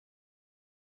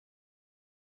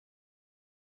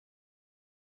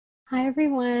Hi,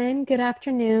 everyone. Good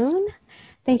afternoon.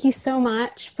 Thank you so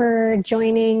much for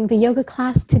joining the yoga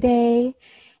class today.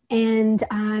 And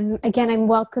again, I'm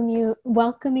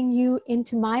welcoming you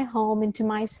into my home, into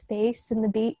my space in the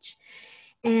beach.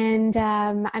 And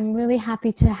I'm really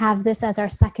happy to have this as our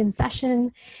second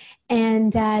session.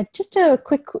 And just a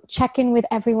quick check-in with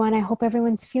everyone. I hope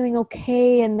everyone's feeling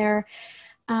okay and they're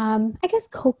I guess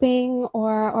coping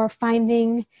or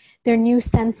finding their new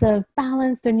sense of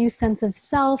balance, their new sense of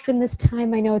self in this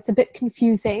time. I know it's a bit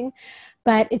confusing,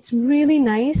 but it's really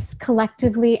nice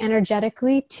collectively,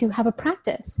 energetically to have a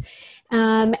practice.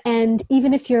 And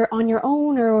even if you're on your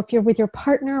own or if you're with your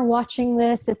partner watching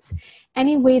this, it's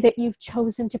any way that you've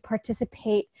chosen to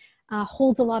participate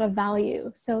holds a lot of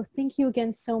value. So thank you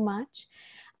again so much.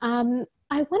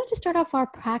 I wanted to start off our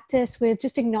practice with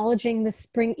just acknowledging the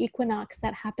spring equinox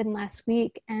that happened last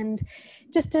week and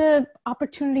just an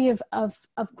opportunity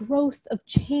of growth, of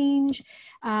change,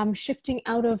 shifting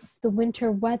out of the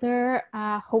winter weather,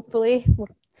 hopefully, we're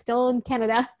still in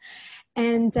Canada,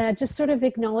 and just sort of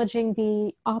acknowledging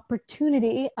the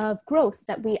opportunity of growth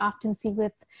that we often see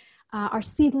with our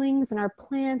seedlings and our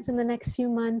plants in the next few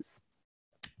months.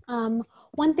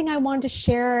 One thing I wanted to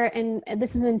share, and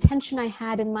this is an intention I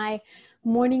had in my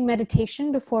morning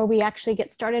meditation before we actually get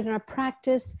started in our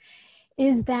practice,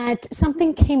 is that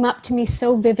something came up to me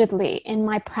so vividly in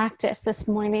my practice this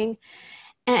morning.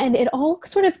 And it all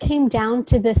sort of came down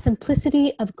to the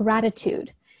simplicity of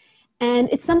gratitude. And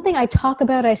it's something I talk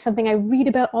about, something I read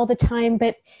about all the time,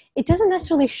 but it doesn't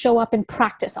necessarily show up in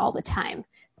practice all the time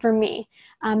for me,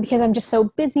 because I'm just so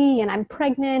busy and I'm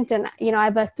pregnant and, I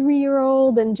have a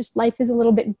 3-year-old and just life is a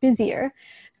little bit busier.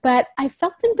 But I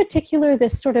felt in particular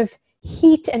this sort of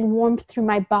heat and warmth through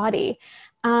my body,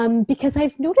 because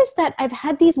I've noticed that I've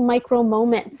had these micro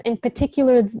moments, in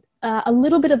particular a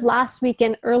little bit of last week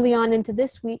and early on into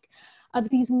this week, of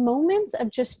these moments of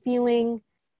just feeling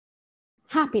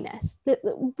happiness, the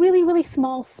really, really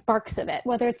small sparks of it,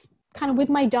 whether it's kind of with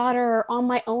my daughter or on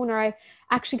my own, or I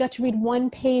actually got to read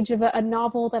one page of a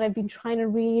novel that I've been trying to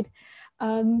read,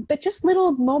 but just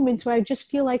little moments where I just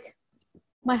feel like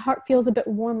my heart feels a bit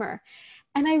warmer.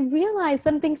 And I realized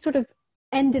something sort of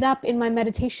ended up in my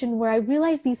meditation where I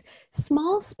realized these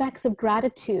small specks of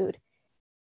gratitude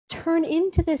turn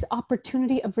into this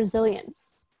opportunity of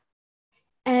resilience.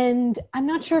 And I'm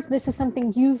not sure if this is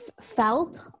something you've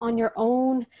felt on your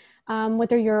own,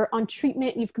 whether you're on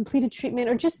treatment, you've completed treatment,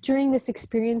 or just during this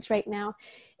experience right now.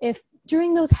 If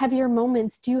during those heavier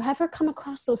moments, do you ever come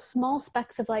across those small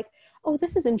specks of like, oh,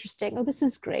 this is interesting, oh, this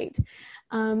is great.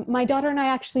 My daughter and I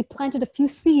actually planted a few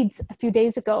seeds a few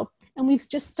days ago, and we've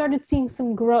just started seeing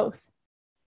some growth.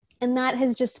 And that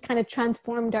has just kind of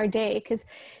transformed our day because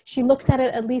she looks at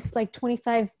it at least like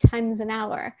 25 times an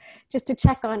hour just to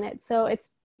check on it. So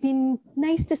it's been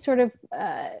nice to sort of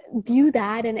view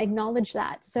that and acknowledge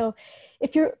that. So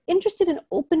if you're interested in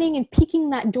opening and peeking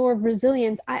that door of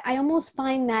resilience, I almost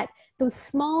find that those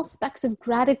small specks of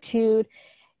gratitude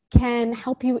can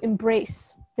help you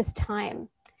embrace this time.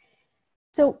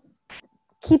 So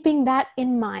keeping that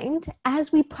in mind,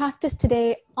 as we practice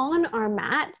today on our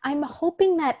mat, I'm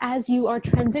hoping that as you are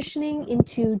transitioning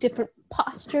into different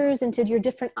postures, into your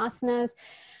different asanas,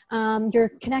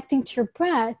 you're connecting to your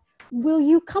breath, will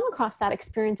you come across that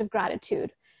experience of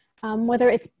gratitude? Whether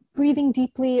it's breathing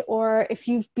deeply or if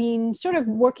you've been sort of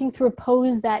working through a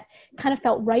pose that kind of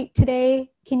felt right today,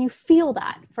 can you feel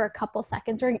that for a couple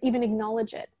seconds or even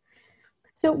acknowledge it?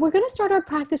 So we're going to start our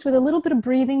practice with a little bit of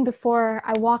breathing before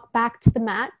I walk back to the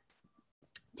mat.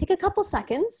 Take a couple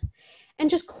seconds and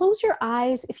just close your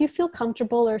eyes if you feel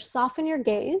comfortable, or soften your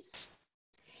gaze.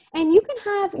 And you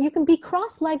can be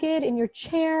cross-legged in your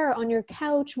chair, on your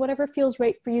couch, whatever feels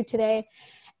right for you today.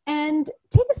 And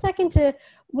take a second to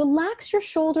relax your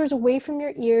shoulders away from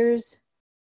your ears.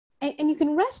 And you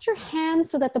can rest your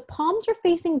hands so that the palms are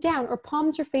facing down or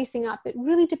palms are facing up. It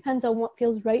really depends on what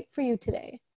feels right for you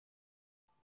today.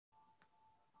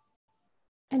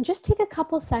 And just take a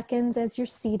couple seconds as you're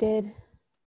seated,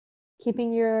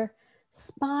 keeping your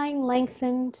spine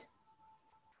lengthened.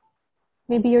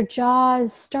 Maybe your jaw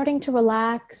is starting to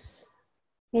relax.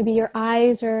 Maybe your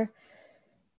eyes are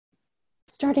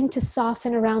starting to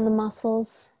soften around the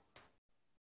muscles.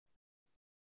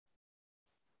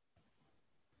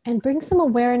 And bring some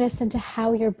awareness into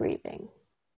how you're breathing.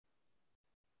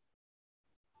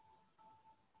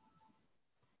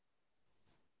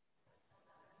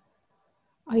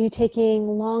 Are you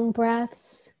taking long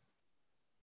breaths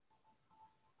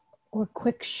or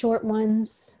quick, short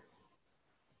ones?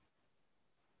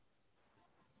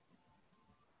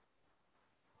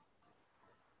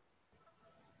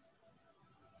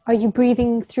 Are you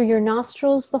breathing through your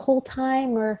nostrils the whole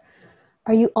time, or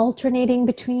are you alternating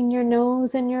between your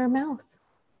nose and your mouth?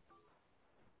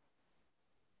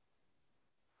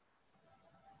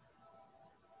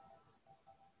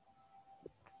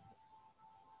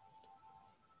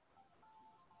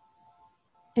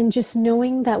 And just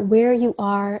knowing that where you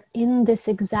are in this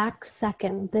exact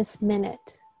second, this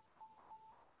minute,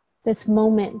 this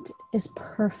moment is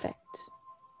perfect.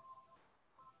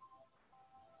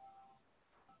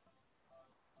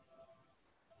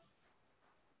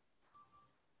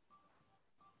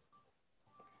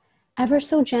 Ever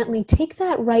so gently, take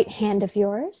that right hand of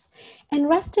yours and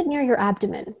rest it near your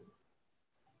abdomen.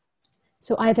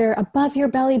 So either above your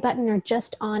belly button or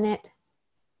just on it.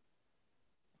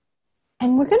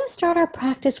 And we're going to start our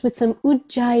practice with some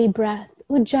ujjayi breath.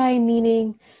 Ujjayi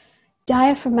meaning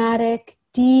diaphragmatic,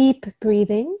 deep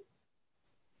breathing.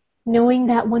 Knowing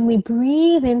that when we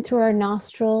breathe in through our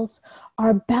nostrils,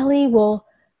 our belly will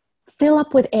fill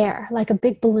up with air like a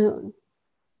big balloon.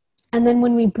 And then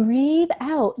when we breathe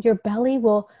out, your belly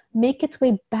will make its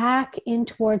way back in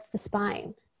towards the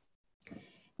spine.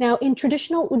 Now, in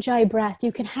traditional ujjayi breath,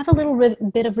 you can have a little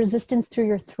bit of resistance through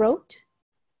your throat.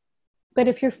 But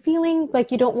if you're feeling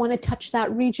like you don't want to touch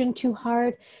that region too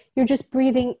hard, you're just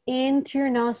breathing in through your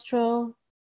nostril,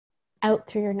 out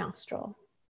through your nostril.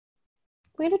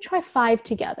 We're going to try 5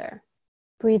 together.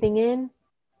 Breathing in.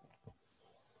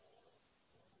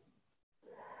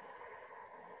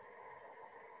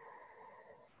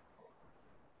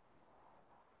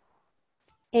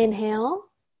 Inhale.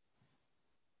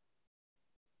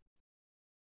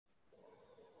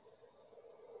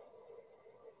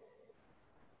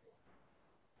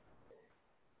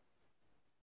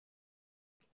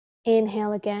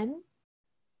 Inhale again.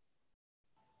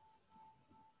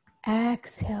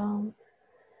 Exhale.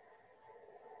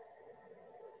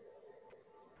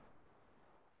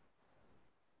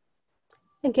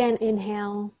 Again,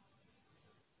 inhale.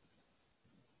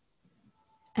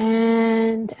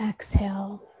 And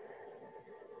exhale.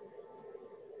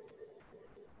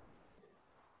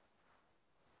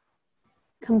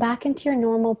 Come back into your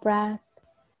normal breath.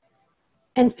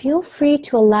 And feel free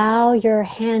to allow your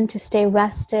hand to stay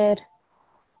rested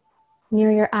near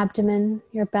your abdomen,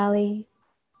 your belly.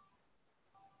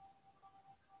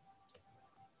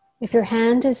 If your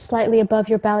hand is slightly above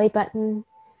your belly button,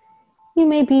 you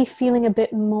may be feeling a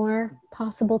bit more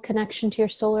possible connection to your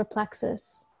solar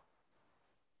plexus.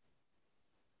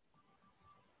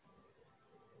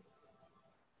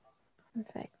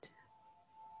 Perfect.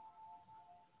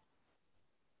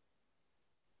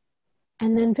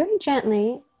 And then very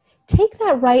gently, take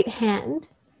that right hand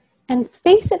and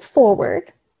face it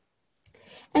forward.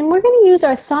 And we're going to use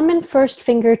our thumb and first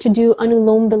finger to do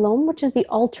anulom vilom, which is the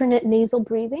alternate nasal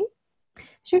breathing.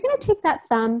 So you're going to take that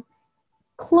thumb,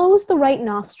 close the right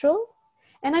nostril,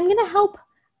 and I'm going to help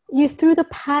you through the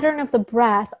pattern of the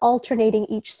breath, alternating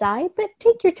each side, but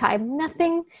take your time.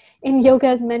 Nothing in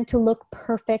yoga is meant to look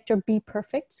perfect or be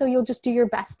perfect, so you'll just do your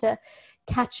best to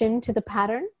catch into the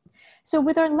pattern. So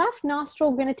with our left nostril,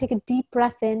 we're going to take a deep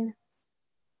breath in.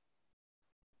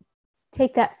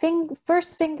 Take that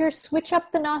first finger, switch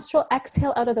up the nostril,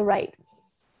 exhale out of the right.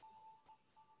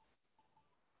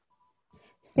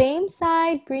 Same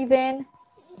side, breathe in.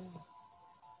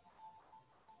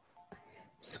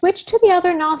 Switch to the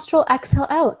other nostril, exhale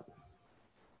out.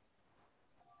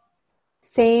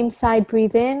 Same side,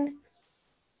 breathe in.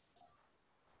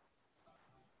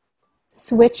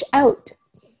 Switch out.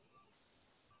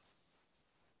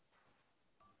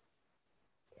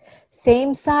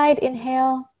 Same side,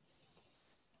 inhale.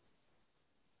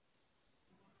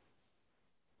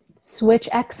 Switch,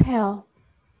 exhale.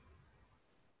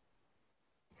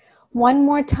 One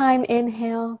more time,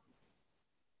 inhale.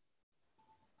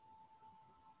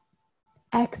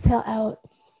 Exhale out.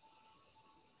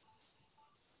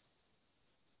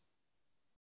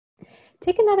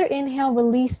 Take another inhale,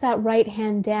 release that right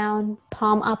hand down,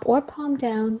 palm up or palm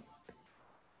down.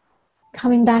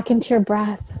 Coming back into your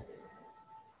breath.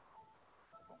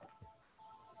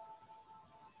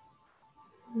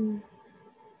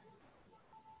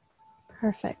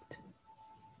 Perfect.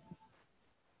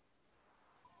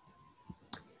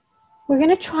 We're going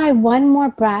to try one more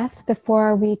breath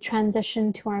before we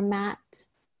transition to our mat.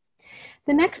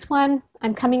 The next one,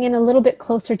 I'm coming in a little bit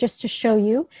closer just to show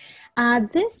you.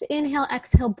 This inhale,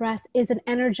 exhale breath is an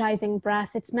energizing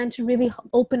breath. It's meant to really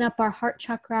open up our heart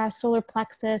chakra, solar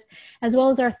plexus, as well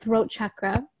as our throat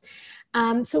chakra.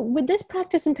 So with this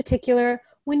practice in particular,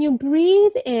 when you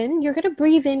breathe in, you're going to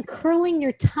breathe in curling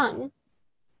your tongue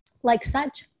like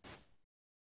such.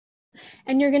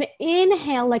 And you're going to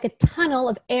inhale like a tunnel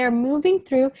of air moving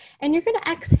through, and you're going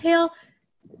to exhale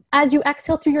as you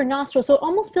exhale through your nostrils. So it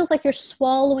almost feels like you're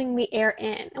swallowing the air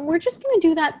in. And we're just going to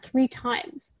do that 3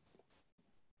 times.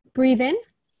 Breathe in.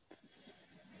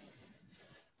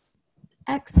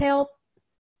 Exhale.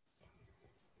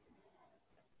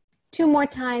 2 more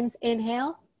times.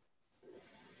 Inhale.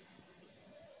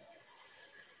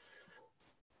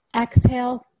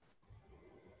 Exhale.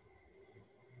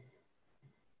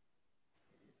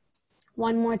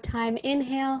 1 more time.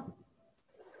 Inhale.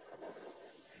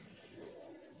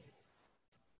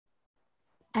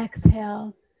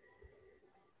 Exhale.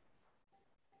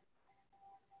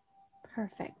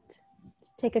 Perfect.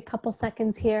 Take a couple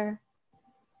seconds here.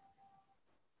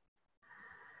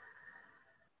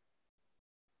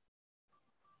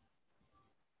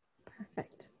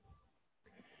 Perfect.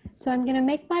 So I'm going to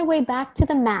make my way back to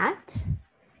the mat.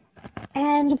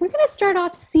 And we're going to start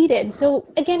off seated.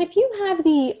 So again, if you have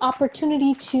the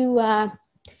opportunity to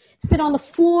sit on the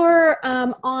floor,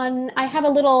 I have a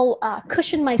little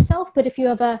cushion myself, but if you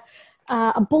have a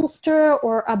bolster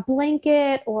or a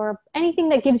blanket or anything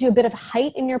that gives you a bit of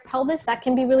height in your pelvis, that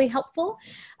can be really helpful.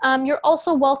 You're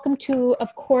also welcome to,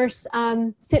 of course,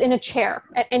 sit in a chair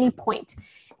at any point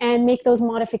and make those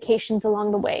modifications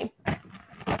along the way.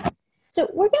 So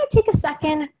we're going to take a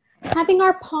second, having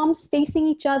our palms facing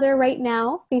each other right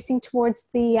now, facing towards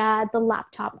the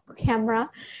laptop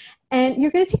camera. And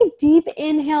you're going to take a deep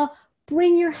inhale,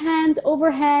 bring your hands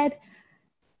overhead,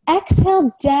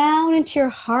 exhale down into your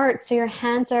heart so your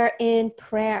hands are in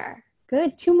prayer.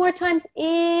 Good. 2 more times.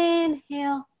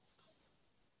 Inhale.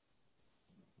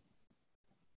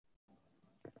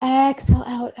 Exhale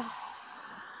out.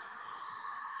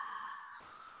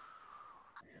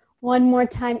 1 more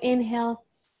time. Inhale.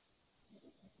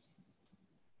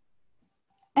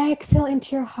 Exhale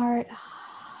into your heart.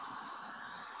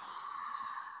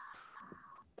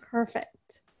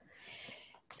 Perfect.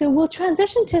 So we'll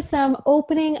transition to some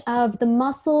opening of the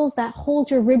muscles that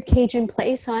hold your rib cage in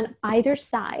place on either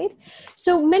side.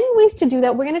 So many ways to do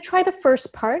that. We're going to try the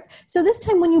first part. So this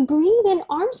time when you breathe in,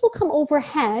 arms will come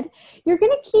overhead. You're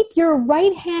going to keep your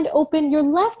right hand open. Your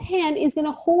left hand is going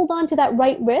to hold on to that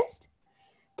right wrist.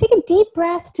 Take a deep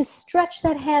breath to stretch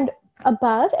that hand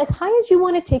above, as high as you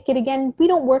want to take it. Again, we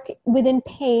don't work within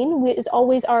pain, is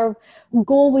always our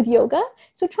goal with yoga.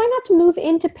 So try not to move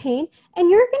into pain,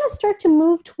 and you're going to start to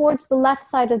move towards the left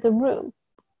side of the room.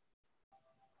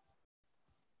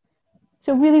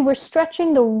 So really we're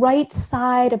stretching the right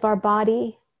side of our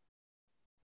body,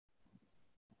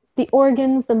 the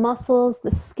organs, the muscles, the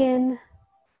skin.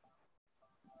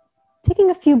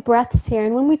 Taking a few breaths here.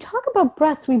 And when we talk about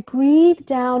breaths, we breathe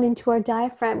down into our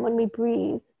diaphragm when we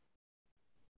breathe.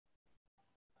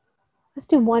 Let's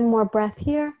do 1 more breath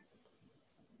here.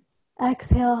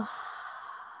 Exhale.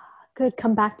 Good.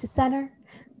 Come back to center.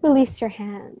 Release your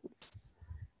hands.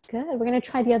 Good. We're going to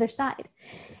try the other side.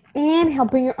 Inhale.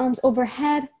 Bring your arms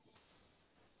overhead.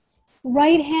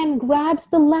 Right hand grabs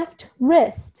the left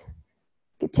wrist.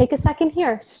 Good. Take a second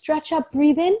here. Stretch up.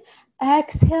 Breathe in.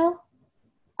 Exhale.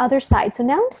 Other side. So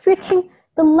now I'm stretching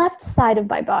the left side of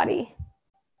my body.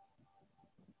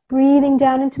 Breathing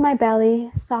down into my belly.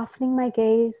 Softening my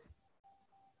gaze.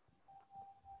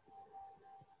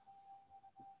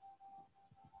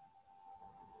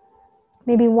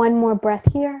 Maybe 1 more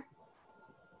breath here.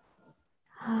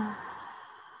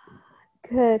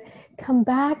 Good. Come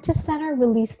back to center.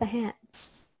 Release the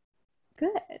hands.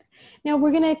 Good. Now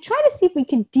we're going to try to see if we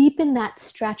can deepen that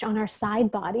stretch on our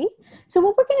side body. So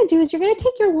what we're going to do is you're going to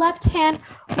take your left hand,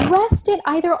 rest it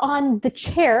either on the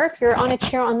chair, if you're on a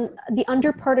chair on the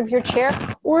under part of your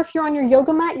chair, or if you're on your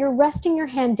yoga mat, you're resting your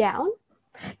hand down.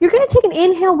 You're going to take an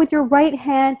inhale with your right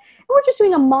hand, and we're just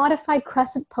doing a modified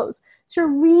crescent pose. So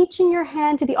you're reaching your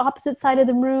hand to the opposite side of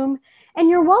the room, and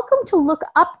you're welcome to look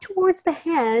up towards the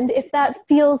hand if that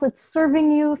feels it's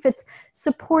serving you, if it's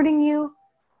supporting you.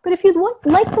 But if you'd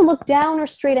like to look down or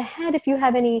straight ahead, if you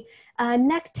have any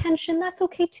neck tension, that's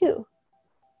okay too.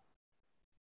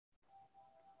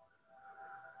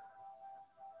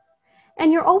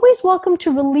 And you're always welcome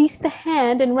to release the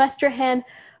hand and rest your hand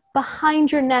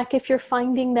behind your neck if you're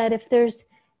finding that if there's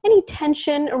any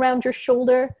tension around your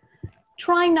shoulder.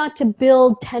 Try not to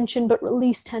build tension, but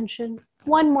release tension.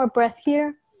 1 more breath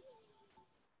here.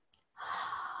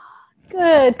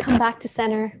 Good. Come back to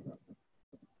center.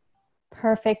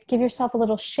 Perfect. Give yourself a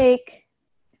little shake.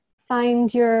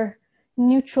 Find your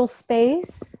neutral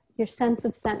space, your sense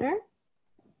of center.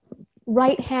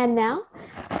 Right hand now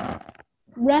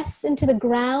rests into the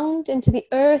ground, into the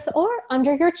earth, or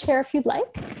under your chair if you'd like.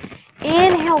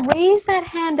 Inhale, raise that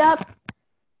hand up.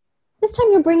 This time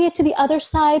you're bringing it to the other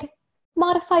side.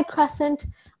 modified crescent,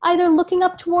 either looking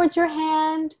up towards your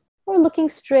hand or looking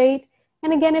straight.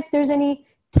 And again, if there's any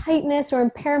tightness or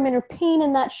impairment or pain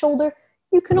in that shoulder,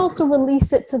 you can also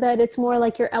release it so that it's more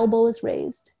like your elbow is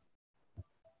raised.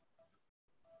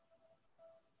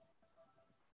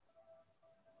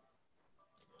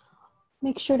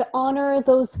 Make sure to honor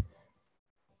those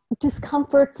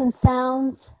discomforts and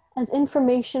sounds as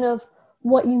information of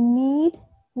what you need,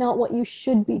 not what you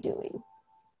should be doing.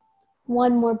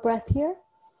 One more breath here.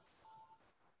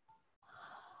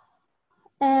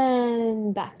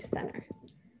 And back to center.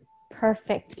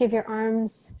 Perfect. Give your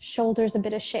arms, shoulders a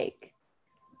bit of shake.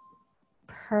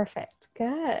 Perfect.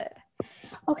 Good.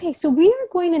 Okay, so we are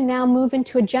going to now move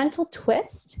into a gentle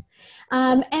twist.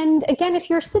 And again, if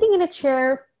you're sitting in a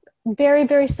chair, very,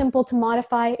 very simple to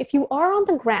modify. If you are on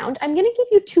the ground, I'm going to give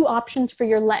you two options for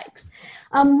your legs.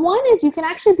 One is you can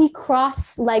actually be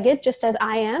cross-legged, just as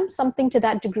I am, something to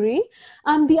that degree.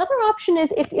 The other option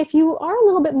is if you are a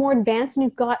little bit more advanced and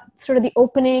you've got sort of the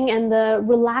opening and the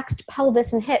relaxed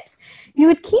pelvis and hips, you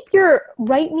would keep your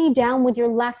right knee down with your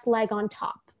left leg on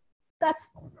top.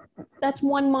 That's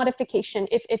one modification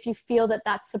if you feel that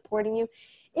that's supporting you.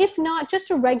 If not, just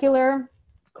a regular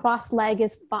cross leg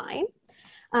is fine.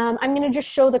 I'm going to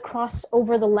just show the cross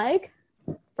over the leg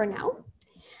for now.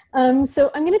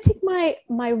 So I'm going to take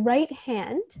my right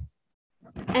hand,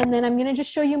 and then I'm going to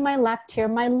just show you my left here.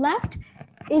 My left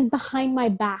is behind my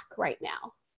back right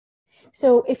now.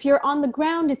 So if you're on the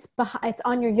ground, it's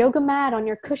on your yoga mat, on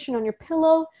your cushion, on your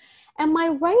pillow. And my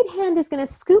right hand is going to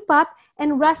scoop up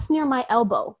and rest near my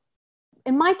elbow.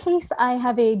 In my case, I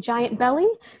have a giant belly,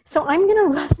 so I'm going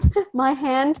to rest my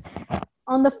hand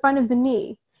on the front of the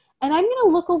knee. And I'm going to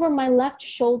look over my left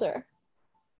shoulder.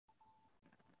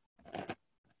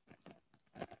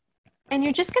 And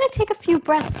you're just going to take a few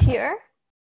breaths here.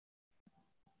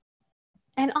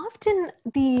 And often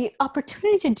the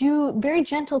opportunity to do very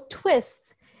gentle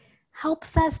twists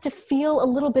helps us to feel a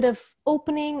little bit of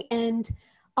opening and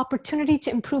opportunity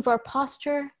to improve our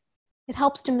posture. It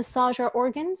helps to massage our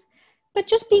organs. But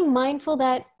just being mindful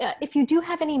that if you do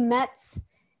have any METs,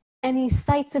 any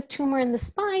sites of tumor in the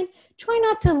spine, try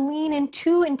not to lean in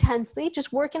too intensely.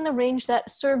 Just work in the range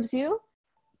that serves you.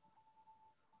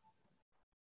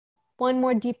 One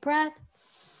more deep breath.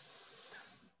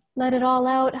 Let it all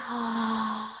out.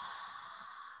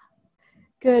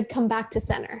 Good. Come back to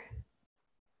center.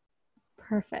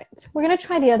 Perfect. We're going to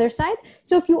try the other side.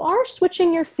 So if you are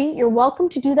switching your feet, you're welcome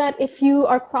to do that. If you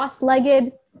are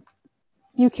cross-legged,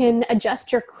 you can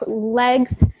adjust your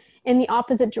legs in the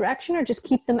opposite direction or just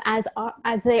keep them as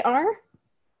they are.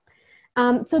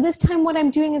 So this time what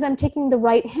I'm doing is I'm taking the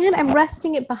right hand, I'm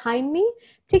resting it behind me,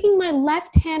 taking my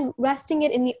left hand, resting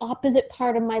it in the opposite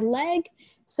part of my leg.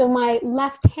 So my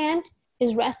left hand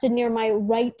is rested near my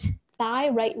right thigh,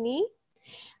 right knee.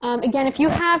 Again, if you're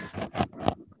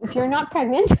not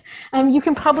pregnant, you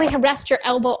can probably rest your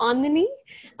elbow on the knee.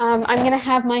 I'm going to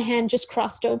have my hand just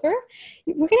crossed over.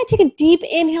 We're going to take a deep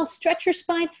inhale, stretch your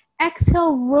spine.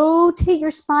 Exhale, rotate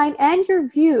your spine and your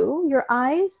view, your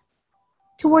eyes,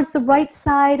 towards the right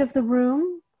side of the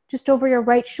room, just over your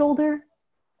right shoulder.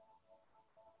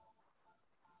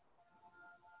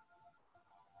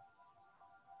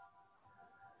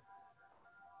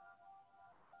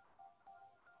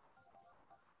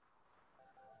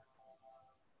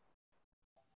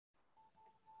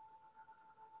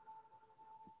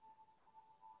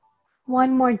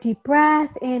 One more deep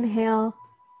breath. Inhale.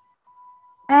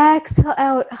 Exhale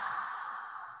out.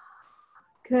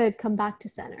 Good. Come back to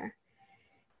center.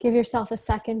 Give yourself a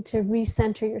second to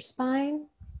recenter your spine.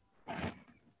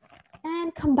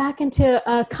 And come back into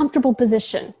a comfortable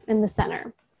position in the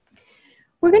center.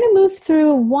 We're going to move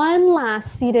through one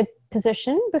last seated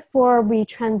position before we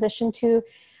transition to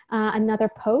another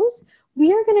pose.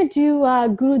 We are going to do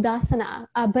Gurudasana,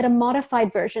 but a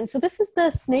modified version. So this is the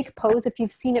snake pose if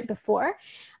you've seen it before.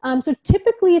 So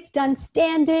typically it's done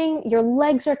standing, your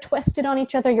legs are twisted on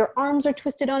each other, your arms are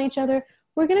twisted on each other.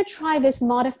 We're going to try this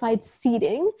modified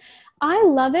seating. I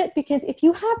love it because if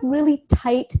you have really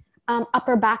tight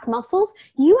upper back muscles,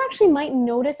 you actually might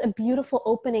notice a beautiful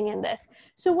opening in this.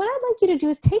 So what I'd like you to do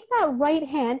is take that right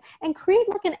hand and create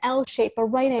like an L shape, a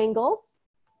right angle.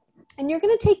 And you're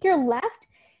going to take your left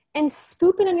and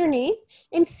scoop it underneath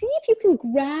and see if you can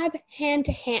grab hand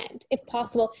to hand, if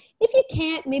possible. If you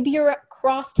can't, maybe your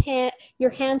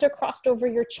hands are crossed over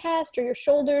your chest or your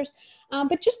shoulders,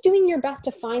 but just doing your best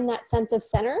to find that sense of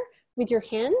center with your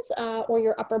hands or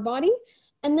your upper body.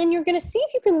 And then you're going to see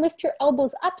if you can lift your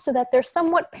elbows up so that they're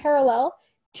somewhat parallel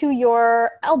to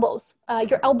your elbows.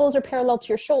 Your elbows are parallel to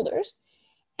your shoulders.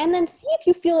 And then see if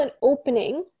you feel an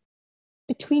opening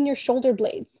between your shoulder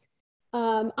blades.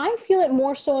 I feel it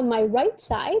more so on my right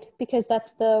side because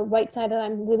that's the right side that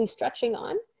I'm really stretching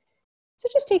on. So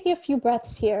just taking a few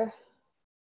breaths here.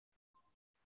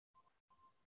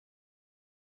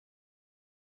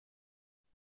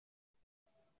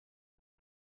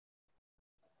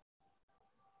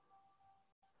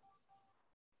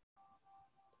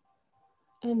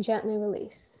 And gently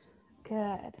release.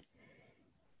 Good.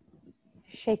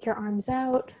 Shake your arms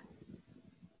out.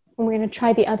 And we're going to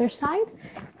try the other side.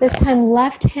 This time,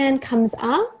 left hand comes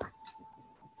up,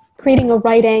 creating a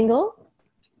right angle.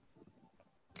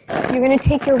 You're going to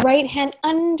take your right hand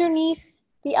underneath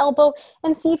the elbow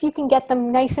and see if you can get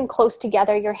them nice and close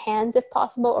together, your hands if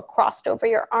possible, or crossed over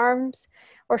your arms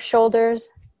or shoulders.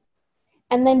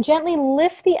 And then gently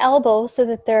lift the elbow so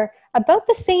that they're about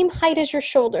the same height as your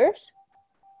shoulders.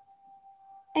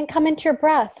 And come into your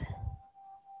breath.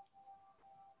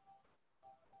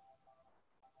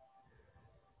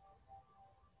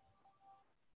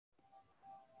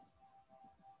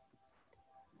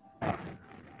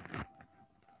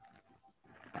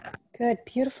 Good,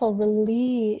 beautiful.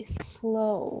 Release,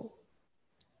 slow.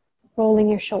 Rolling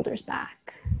your shoulders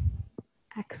back.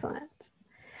 Excellent.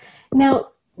 Now,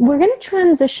 we're going to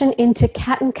transition into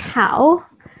cat and cow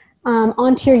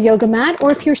onto your yoga mat,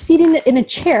 or if you're seated in a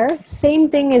chair, same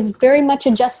thing is very much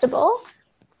adjustable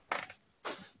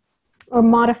or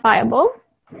modifiable.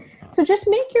 So just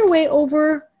make your way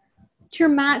over to your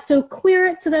mat, so clear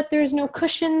it so that there's no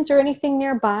cushions or anything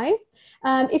nearby.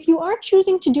 If you are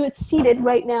choosing to do it seated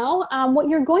right now, what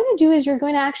you're going to do is you're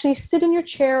going to actually sit in your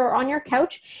chair or on your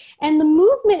couch, and the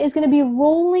movement is going to be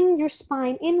rolling your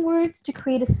spine inwards to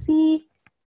create a C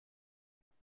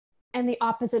and the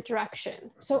opposite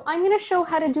direction. So I'm going to show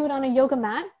how to do it on a yoga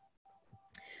mat.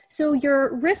 So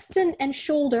your wrists and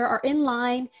shoulder are in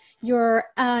line, your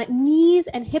knees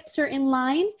and hips are in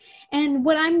line. And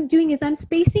what I'm doing is I'm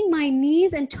spacing my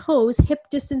knees and toes hip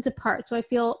distance apart. So I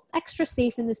feel extra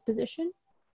safe in this position.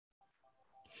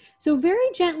 So very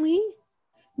gently,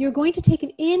 you're going to take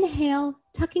an inhale,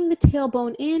 tucking the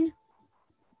tailbone in,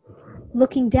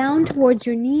 looking down towards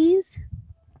your knees.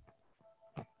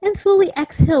 And slowly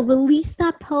exhale, release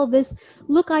that pelvis.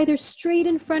 Look either straight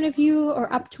in front of you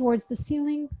or up towards the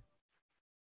ceiling.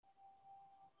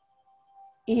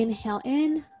 Inhale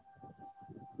in.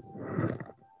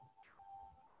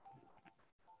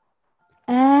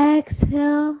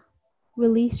 Exhale,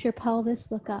 release your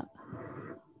pelvis, look up.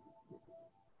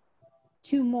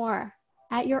 2 more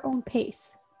at your own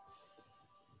pace.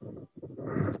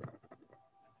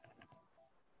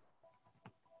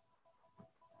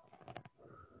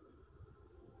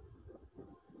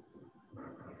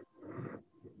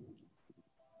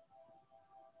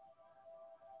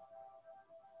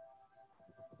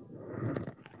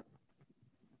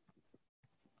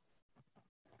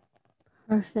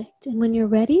 Perfect. And when you're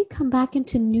ready, come back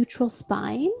into neutral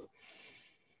spine,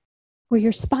 where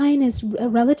your spine is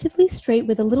relatively straight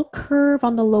with a little curve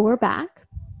on the lower back.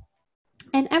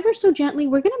 And ever so gently,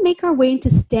 we're going to make our way into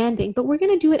standing, but we're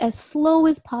going to do it as slow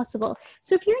as possible.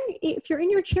 So if you're in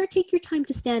your chair, take your time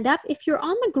to stand up. If you're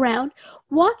on the ground,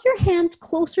 walk your hands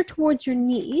closer towards your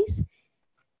knees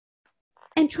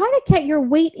and try to get your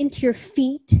weight into your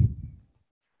feet,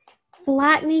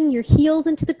 flattening your heels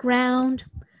into the ground.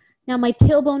 Now my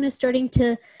tailbone is starting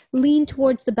to lean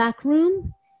towards the back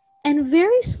room, and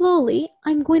very slowly,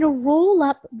 I'm going to roll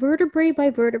up vertebrae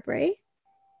by vertebrae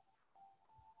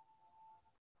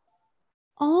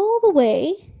all the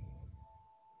way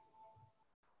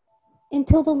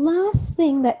until the last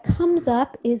thing that comes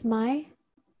up is my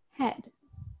head.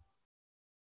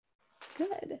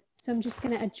 Good. So I'm just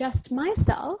going to adjust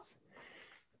myself.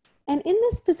 And in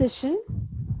this position,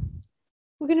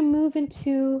 we're going to move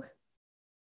into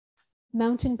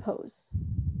mountain pose.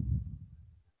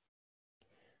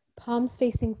 Palms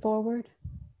facing forward.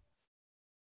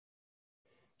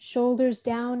 Shoulders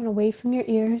down and away from your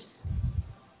ears.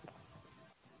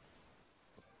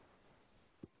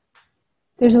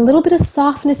 There's a little bit of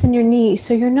softness in your knees,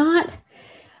 so you're not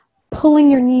pulling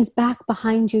your knees back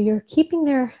behind you. You're keeping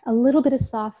there a little bit of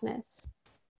softness.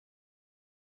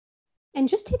 And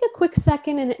just take a quick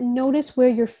second and notice where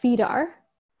your feet are.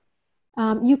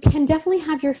 You can definitely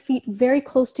have your feet very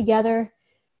close together,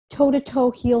 toe to toe,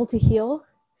 heel to heel.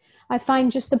 I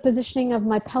find just the positioning of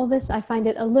my pelvis, I find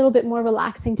it a little bit more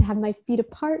relaxing to have my feet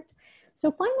apart.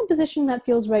 So find the position that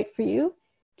feels right for you.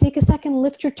 Take a second,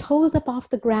 lift your toes up off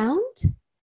the ground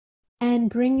and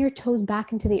bring your toes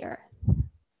back into the earth.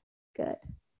 Good.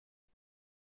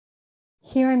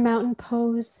 Here in mountain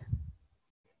pose,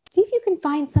 see if you can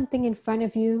find something in front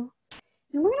of you.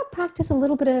 And we're going to practice a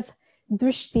little bit of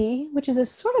drishti, which is a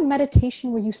sort of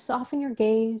meditation where you soften your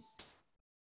gaze,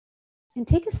 And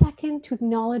take a second to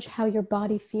acknowledge how your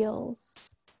body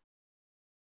feels.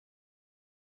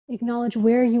 Acknowledge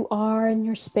where you are in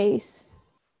your space.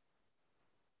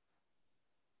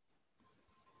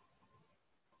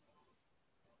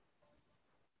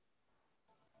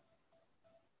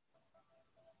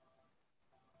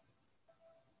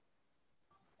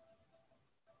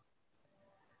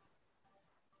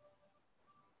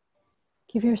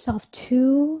 Give yourself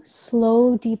 2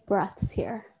 slow, deep breaths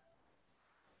here.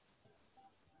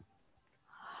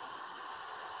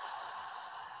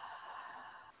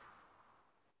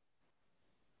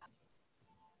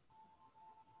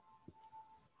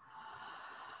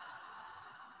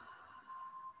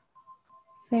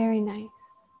 Very nice.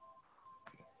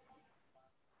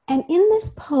 And in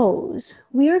this pose,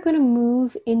 we are going to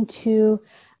move into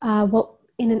what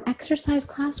in an exercise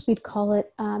class, we'd call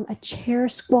it a chair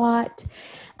squat.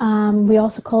 We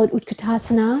also call it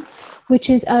Utkatasana, which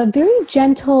is a very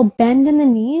gentle bend in the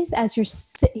knees as your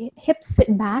hips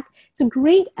sit back. It's a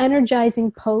great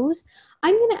energizing pose.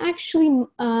 I'm going to actually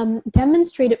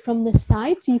demonstrate it from the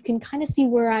side so you can kind of see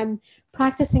where I'm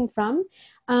practicing from.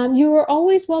 You are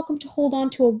always welcome to hold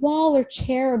on to a wall or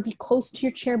chair or be close to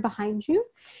your chair behind you.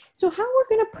 So how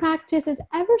we're going to practice is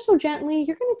ever so gently,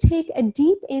 you're going to take a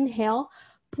deep inhale,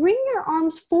 bring your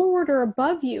arms forward or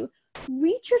above you,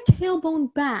 reach your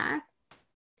tailbone back,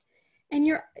 and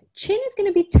your chin is going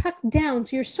to be tucked down.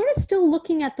 So you're sort of still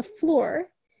looking at the floor.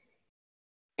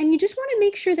 And you just want to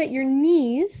make sure that your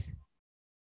knees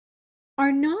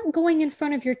are not going in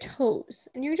front of your toes.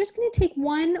 And you're just going to take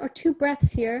 1 or 2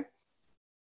 breaths here.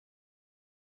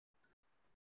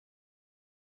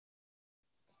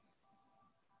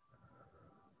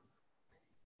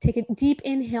 Take a deep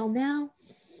inhale now.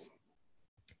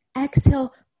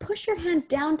 Exhale, push your hands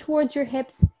down towards your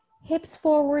hips, hips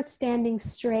forward, standing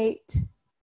straight.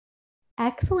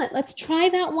 Excellent. Let's try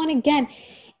that one again.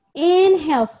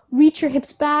 Inhale, reach your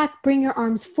hips back, bring your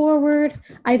arms forward,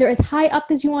 either as high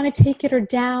up as you want to take it or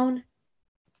down.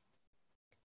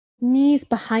 Knees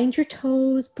behind your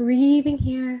toes, breathing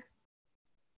here.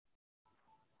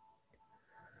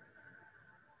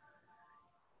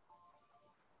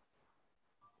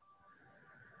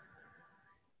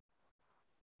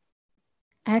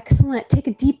 Excellent. Take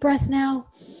a deep breath now.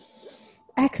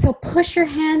 Exhale, push your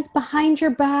hands behind your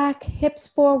back, hips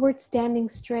forward, standing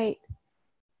straight.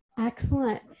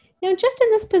 Excellent. Now, just in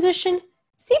this position,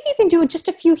 see if you can do just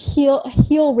a few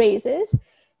heel raises.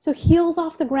 So heels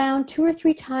off the ground 2 or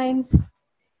 3 times.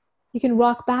 You can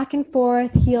rock back and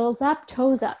forth, heels up,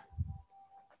 toes up.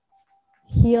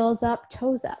 Heels up,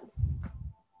 toes up.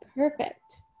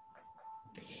 Perfect.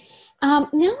 Now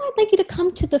I'd like you to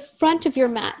come to the front of your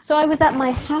mat. So I was at my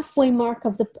halfway mark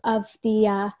of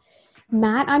the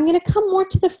mat. I'm going to come more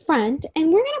to the front, and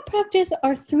we're going to practice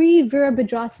our 3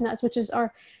 Virabhadrasanas, which is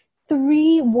our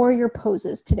 3 warrior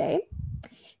poses today,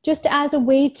 just as a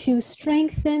way to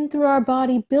strengthen through our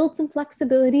body, build some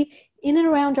flexibility in and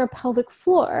around our pelvic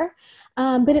floor,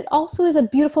 but it also is a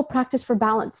beautiful practice for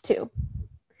balance too.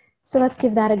 So let's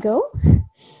give that a go.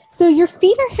 So your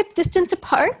feet are hip distance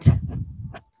apart.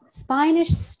 Spine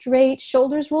is straight,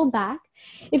 shoulders rolled back.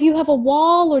 If you have a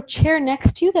wall or chair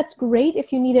next to you, that's great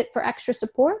if you need it for extra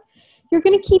support. You're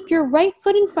going to keep your right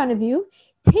foot in front of you.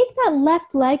 Take that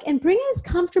left leg and bring it as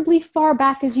comfortably far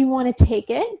back as you want to take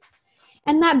it.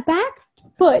 And that back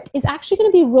foot is actually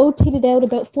going to be rotated out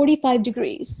about 45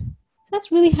 degrees. So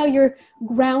that's really how you're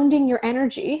grounding your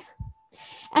energy.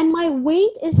 And my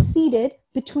weight is seated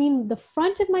between the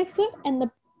front of my foot and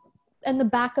the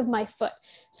back of my foot.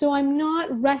 So I'm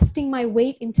not resting my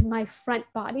weight into my front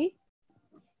body.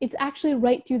 It's actually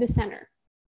right through the center.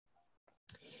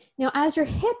 Now, as your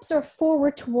hips are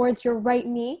forward towards your right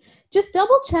knee, just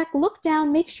double check, look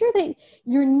down, make sure that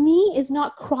your knee is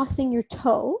not crossing your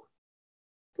toe.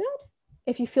 Good.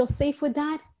 If you feel safe with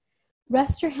that,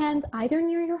 rest your hands either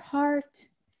near your heart,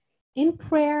 in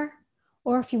prayer,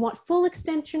 or if you want full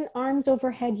extension, arms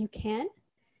overhead, you can.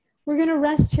 We're going to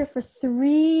rest here for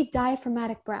 3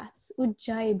 diaphragmatic breaths,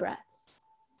 Ujjayi breaths.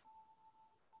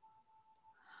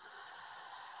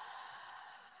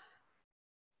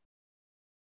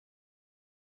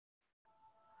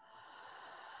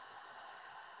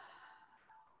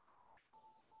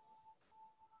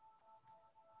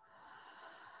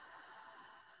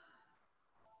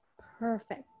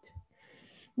 Perfect.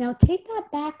 Now take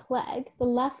that back leg, the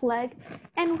left leg,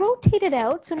 and rotate it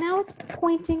out. So now it's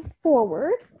pointing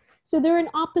forward. So they're in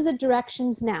opposite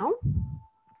directions now.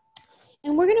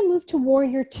 And we're going to move to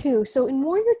Warrior 2. So in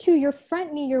Warrior 2, your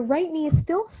front knee, your right knee is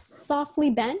still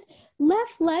softly bent.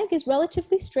 Left leg is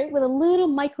relatively straight with a little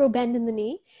micro bend in the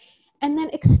knee. And then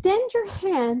extend your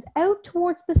hands out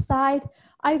towards the side,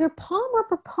 either palm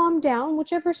up or palm down,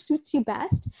 whichever suits you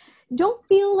best. Don't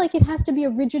feel like it has to be a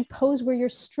rigid pose where you're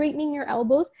straightening your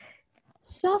elbows.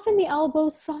 Soften the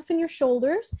elbows, soften your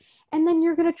shoulders, and then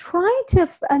you're going to try to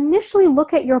initially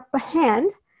look at your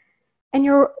hand and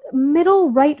your middle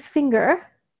right finger,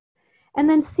 and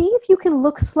then see if you can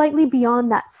look slightly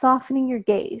beyond that, softening your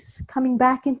gaze, coming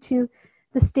back into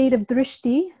the state of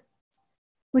drishti,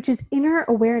 which is inner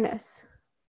awareness.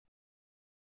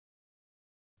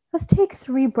 Let's take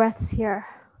 3 breaths here.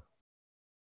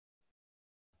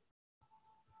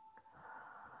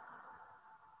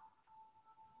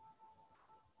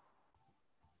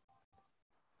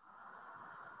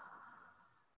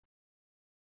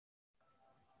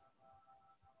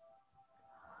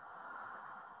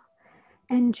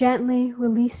 And gently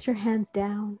release your hands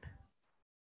down.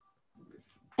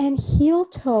 And heel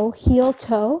toe,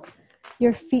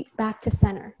 your feet back to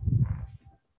center.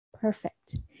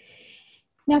 Perfect.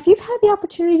 Now, if you've had the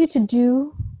opportunity to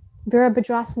do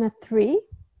Virabhadrasana 3,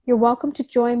 you're welcome to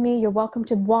join me. You're welcome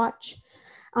to watch.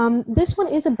 This one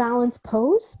is a balanced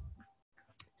pose.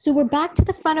 So we're back to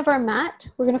the front of our mat.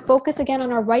 We're going to focus again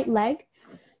on our right leg.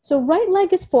 So right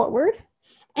leg is forward.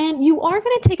 And you are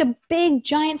going to take a big,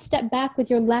 giant step back with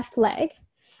your left leg.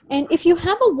 And if you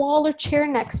have a wall or chair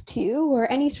next to you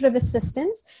or any sort of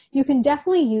assistance, you can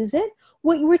definitely use it.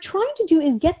 What we're trying to do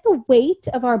is get the weight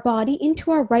of our body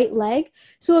into our right leg.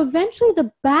 So eventually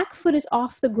the back foot is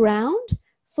off the ground,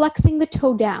 flexing the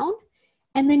toe down.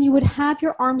 And then you would have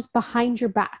your arms behind your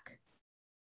back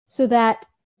so that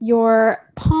your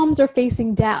palms are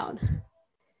facing down.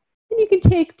 And you can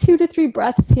take 2 to 3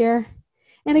 breaths here.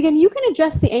 And again, you can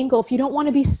adjust the angle. If you don't want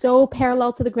to be so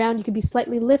parallel to the ground, you can be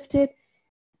slightly lifted.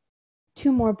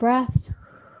 2 more breaths.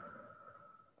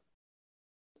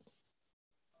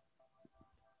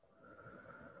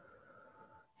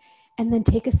 And then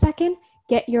take a second,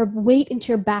 get your weight into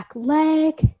your back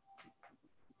leg,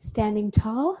 standing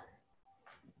tall.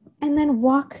 And then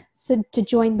walk to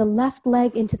join the left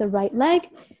leg into the right leg.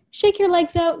 Shake your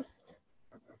legs out.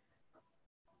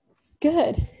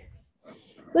 Good.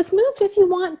 Let's move, if you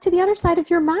want, to the other side of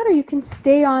your mat, or you can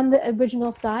stay on the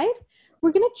original side.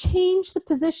 We're going to change the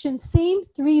position. Same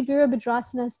 3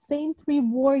 Virabhadrasanas, same 3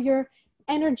 warrior,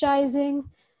 energizing,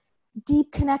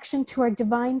 deep connection to our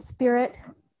divine spirit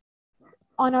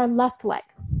on our left leg.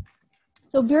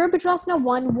 So Virabhadrasana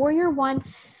 1, warrior 1.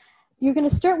 You're going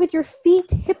to start with your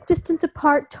feet hip distance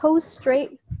apart, toes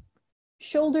straight,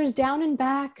 shoulders down and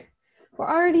back. We're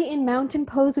already in mountain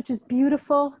pose, which is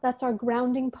beautiful. That's our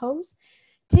grounding pose.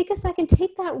 Take a second,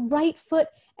 take that right foot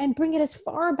and bring it as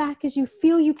far back as you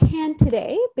feel you can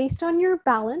today, based on your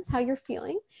balance, how you're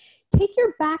feeling. Take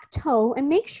your back toe and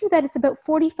make sure that it's about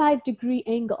 45-degree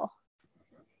angle.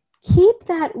 Keep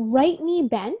that right knee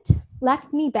bent,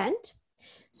 left knee bent.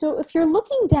 So if you're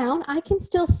looking down, I can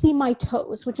still see my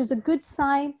toes, which is a good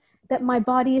sign that my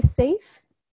body is safe.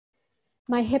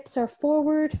 My hips are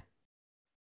forward.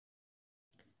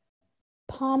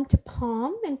 Palm to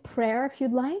palm in prayer if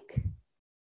you'd like.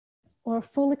 Or a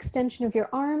full extension of your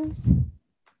arms.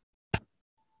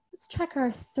 Let's check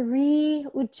our 3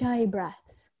 Ujjayi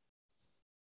breaths.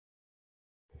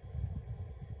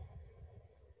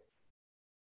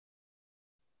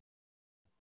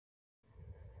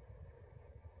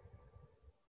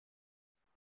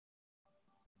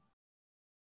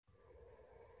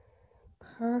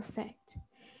 Perfect.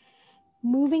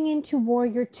 Moving into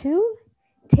warrior 2.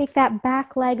 Take that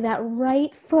back leg, that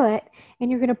right foot,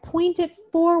 and you're going to point it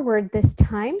forward this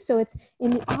time. So it's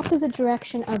in the opposite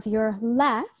direction of your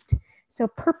left, so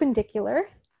perpendicular.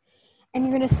 And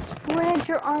you're going to spread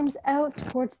your arms out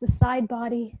towards the side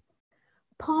body.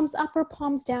 Palms up or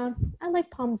palms down. I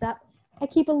like palms up. I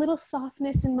keep a little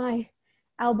softness in my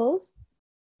elbows.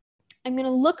 I'm going to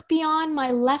look beyond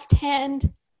my left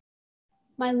hand,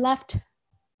 my left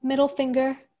middle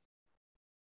finger.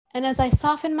 And as I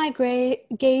soften my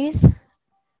gaze,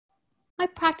 I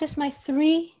practice my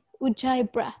 3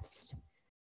 Ujjayi breaths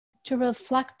to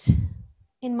reflect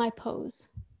in my pose.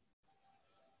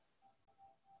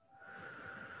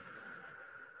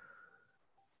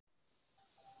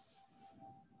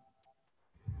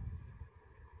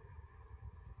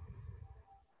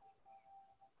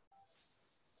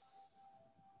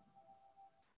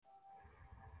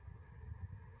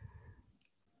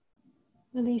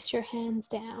 Release your hands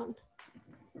down.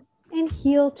 And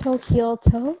heel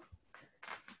toe,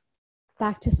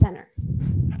 back to center.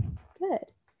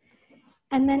 Good.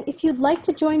 And then if you'd like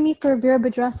to join me for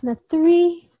Virabhadrasana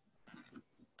 3,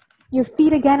 your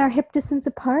feet again are hip distance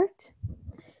apart.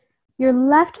 Your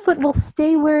left foot will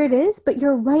stay where it is, but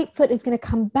your right foot is going to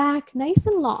come back nice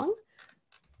and long.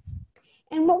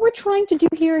 And what we're trying to do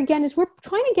here again is we're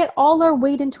trying to get all our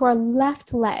weight into our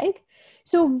left leg.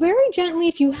 So very gently,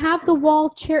 if you have the wall,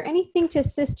 chair, anything to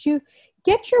assist you,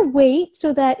 get your weight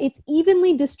so that it's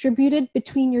evenly distributed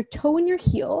between your toe and your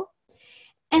heel.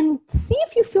 And see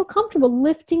if you feel comfortable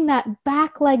lifting that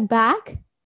back leg back.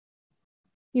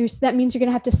 That means you're going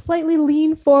to have to slightly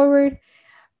lean forward,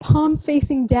 palms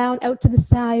facing down, out to the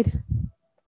side.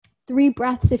 3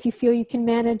 breaths if you feel you can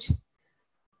manage.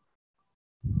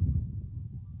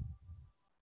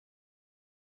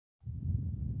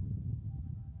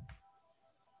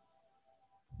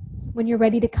 When you're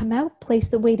ready to come out, place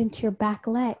the weight into your back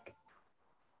leg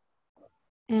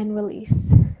and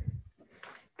release.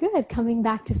 Good. Coming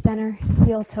back to center,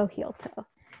 heel toe, heel toe.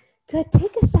 Good.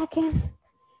 Take a second.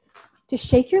 Just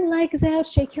shake your legs out,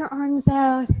 shake your arms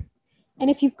out. And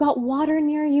if you've got water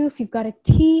near you, if you've got a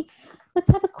tea, let's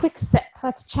have a quick sip.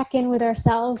 Let's check in with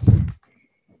ourselves.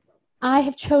 I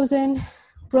have chosen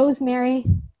rosemary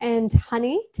and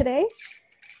honey today.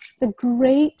 It's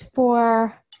great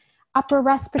for upper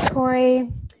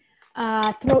respiratory,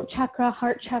 throat chakra,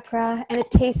 heart chakra, and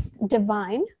it tastes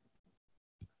divine.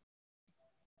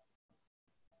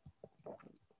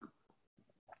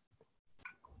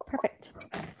 Perfect.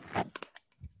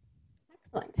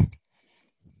 Excellent.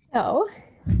 So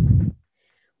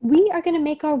we are going to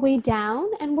make our way down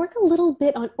and work a little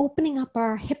bit on opening up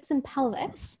our hips and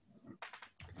pelvis.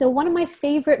 So one of my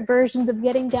favorite versions of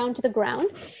getting down to the ground.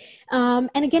 And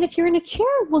again, if you're in a chair,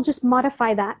 we'll just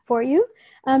modify that for you.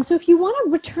 So if you want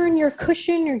to return your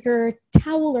cushion or your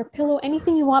towel or pillow,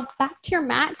 anything you want back to your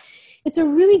mat, it's a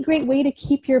really great way to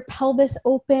keep your pelvis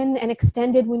open and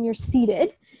extended when you're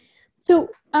seated. So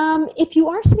if you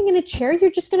are sitting in a chair,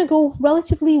 you're just going to go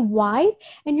relatively wide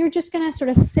and you're just going to sort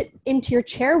of sit into your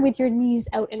chair with your knees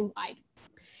out and wide.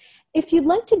 If you'd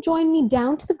like to join me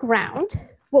down to the ground,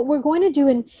 what we're going to do,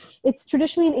 and it's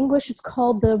traditionally in English, it's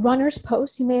called the runner's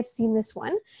pose. You may have seen this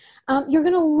one. You're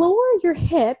going to lower your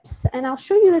hips, and I'll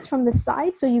show you this from the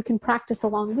side so you can practice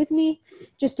along with me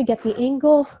just to get the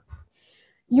angle.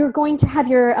 You're going to have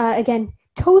your, again,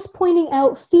 toes pointing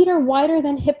out, feet are wider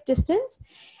than hip distance,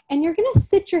 and you're going to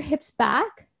sit your hips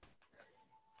back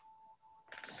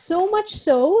so much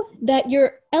so that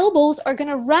your elbows are going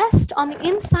to rest on the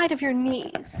inside of your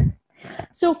knees.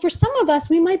 So for some of us,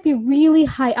 we might be really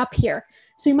high up here.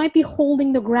 So you might be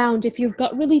holding the ground if you've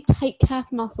got really tight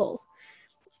calf muscles.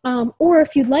 Or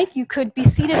if you'd like, you could be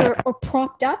seated or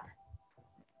propped up.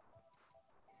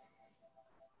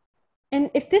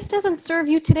 And if this doesn't serve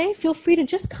you today, feel free to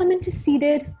just come into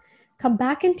seated, come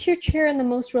back into your chair in the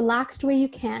most relaxed way you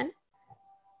can.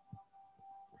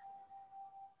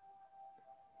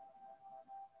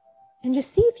 And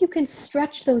just see if you can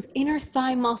stretch those inner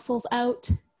thigh muscles out.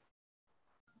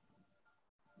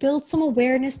 Build some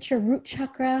awareness to your root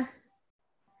chakra,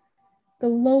 the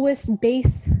lowest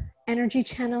base energy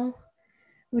channel,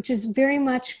 which is very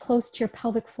much close to your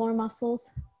pelvic floor muscles.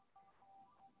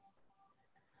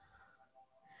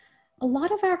 A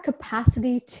lot of our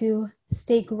capacity to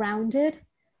stay grounded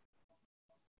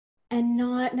and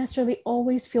not necessarily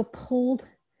always feel pulled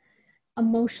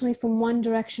emotionally from one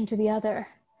direction to the other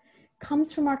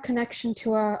comes from our connection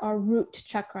to our root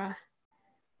chakra.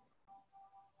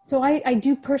 So I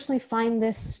do personally find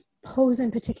this pose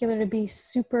in particular to be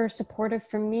super supportive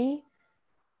for me.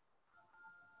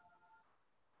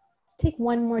 Let's take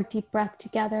one more deep breath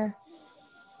together.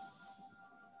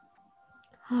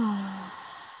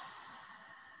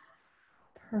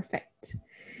 Perfect.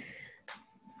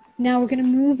 Now we're going to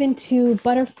move into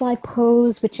butterfly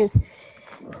pose, which is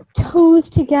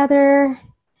toes together,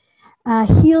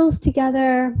 heels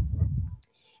together,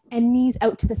 and knees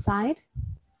out to the side.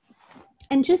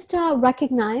 And just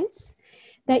recognize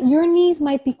that your knees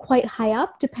might be quite high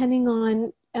up depending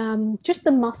on just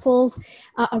the muscles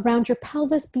around your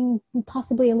pelvis being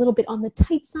possibly a little bit on the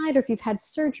tight side, or if you've had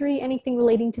surgery, anything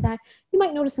relating to that, you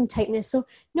might notice some tightness. So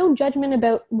no judgment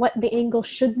about what the angle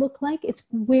should look like. It's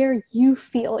where you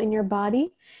feel in your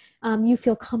body, you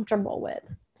feel comfortable with.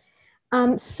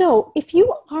 So if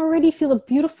you already feel a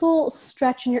beautiful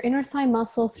stretch in your inner thigh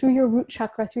muscle through your root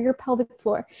chakra, through your pelvic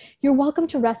floor, you're welcome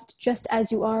to rest just as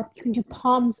you are. You can do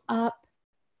palms up,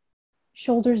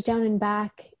 shoulders down and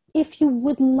back. If you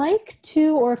would like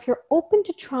to, or if you're open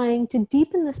to trying to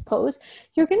deepen this pose,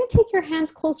 you're going to take your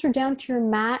hands closer down to your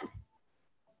mat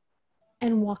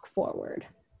and walk forward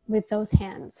with those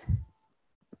hands.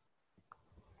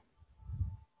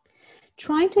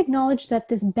 Trying to acknowledge that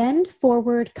this bend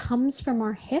forward comes from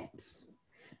our hips,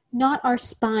 not our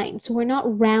spine. So we're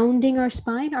not rounding our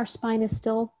spine. Our spine is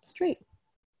still straight.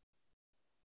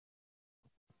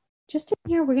 Just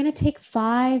in here, we're going to take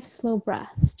 5 slow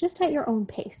breaths, just at your own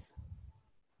pace.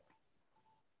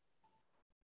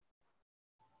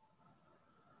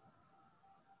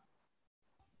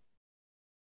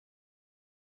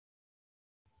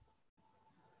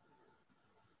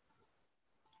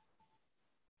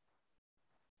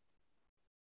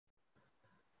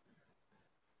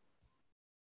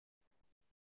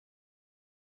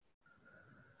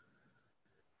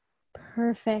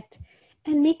 Perfect.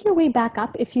 And make your way back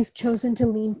up if you've chosen to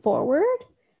lean forward,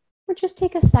 or just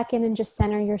take a second and just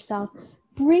center yourself.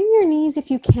 Bring your knees, if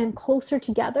you can, closer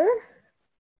together.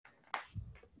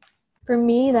 For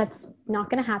me, that's not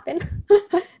going to happen.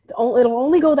 It'll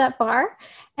only go that far.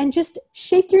 And just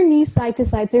shake your knees side to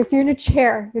side. So if you're in a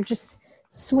chair, you're just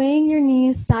swaying your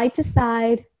knees side to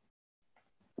side.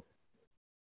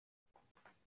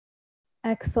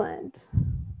 Excellent.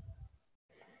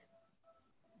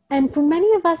 And for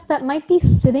many of us that might be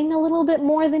sitting a little bit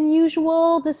more than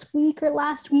usual this week or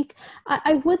last week,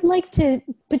 I would like to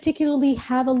particularly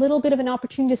have a little bit of an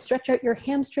opportunity to stretch out your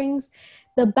hamstrings,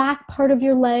 the back part of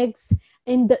your legs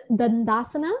in the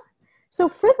Dandasana. So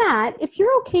for that, if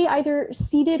you're okay either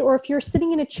seated or if you're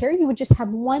sitting in a chair, you would just have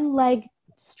one leg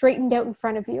straightened out in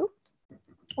front of you.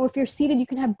 Or if you're seated, you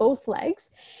can have both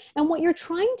legs. And what you're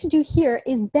trying to do here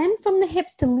is bend from the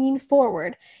hips to lean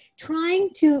forward, trying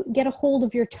to get a hold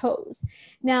of your toes.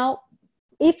 Now,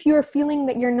 if you're feeling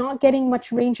that you're not getting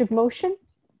much range of motion,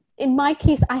 in my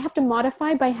case, I have to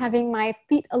modify by having my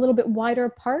feet a little bit wider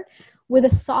apart with a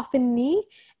softened knee.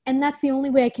 And that's the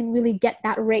only way I can really get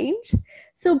that range.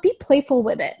 So be playful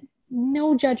with it.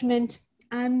 No judgment.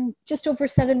 I'm just over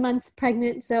 7 months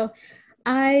pregnant, so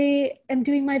I am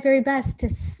doing my very best to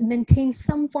maintain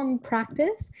some form of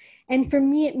practice. And for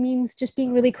me, it means just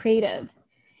being really creative.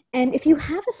 And if you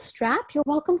have a strap, you're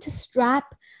welcome to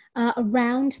strap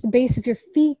around the base of your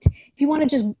feet. If you want to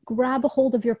just grab a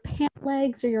hold of your pant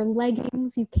legs or your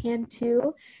leggings, you can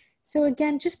too. So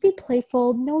again, just be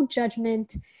playful, no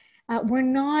judgment. We're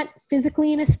not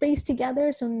physically in a space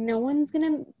together, so no one's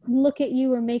going to look at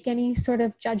you or make any sort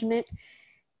of judgment.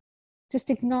 Just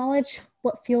acknowledge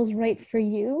what feels right for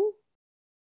you.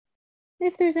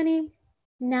 If there's any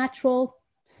natural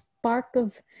spark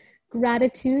of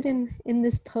gratitude in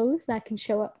this pose, that can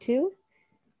show up too.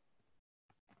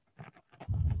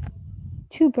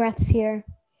 2 breaths here.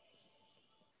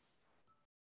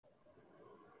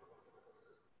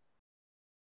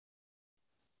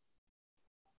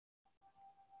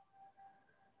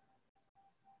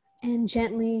 And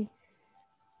gently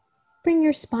bring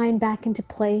your spine back into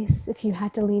place if you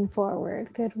had to lean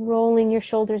forward. Good. Rolling your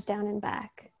shoulders down and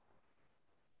back.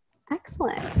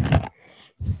 Excellent.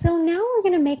 So now we're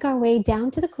going to make our way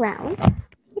down to the ground.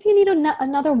 If you need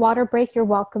another water break, you're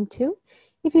welcome to.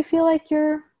 If you feel like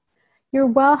you're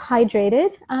well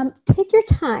hydrated, take your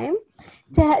time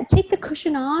to take the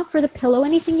cushion off or the pillow,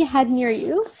 anything you had near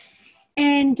you.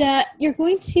 And you're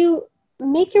going to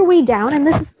make your way down. And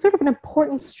this is sort of an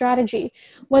important strategy,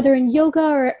 whether in yoga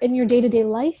or in your day-to-day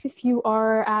life, if you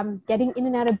are getting in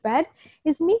and out of bed,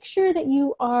 is make sure that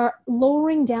you are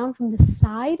lowering down from the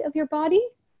side of your body.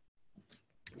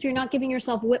 So you're not giving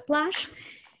yourself whiplash.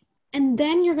 And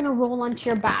then you're going to roll onto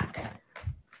your back.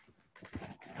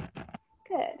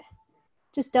 Good.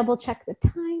 Just double check the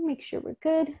time, make sure we're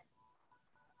good.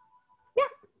 Yeah,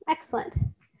 excellent.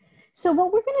 So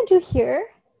what we're going to do here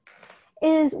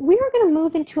is we're going to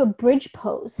move into a bridge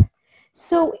pose.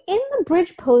 So in the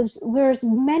bridge pose, there's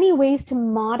many ways to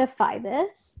modify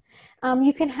this.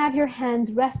 You can have your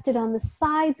hands rested on the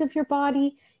sides of your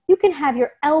body. You can have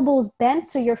your elbows bent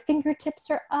so your fingertips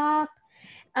are up.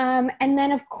 And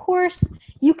then, of course,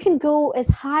 you can go as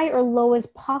high or low as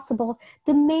possible.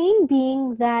 The main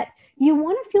being that you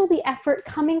want to feel the effort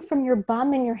coming from your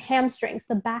bum and your hamstrings,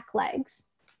 the back legs.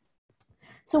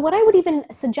 So what I would even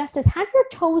suggest is have your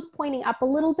toes pointing up a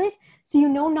little bit so you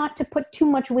know not to put too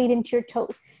much weight into your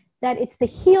toes, that it's the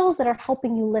heels that are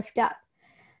helping you lift up.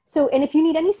 So, and if you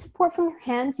need any support from your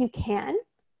hands, you can.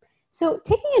 So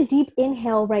taking a deep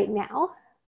inhale right now.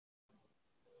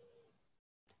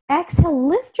 Exhale,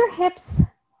 lift your hips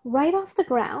right off the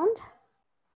ground.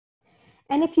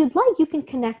 And if you'd like, you can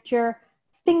connect your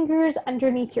fingers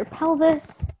underneath your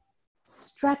pelvis.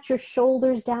 Stretch your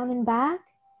shoulders down and back.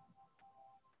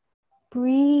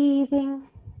 Breathing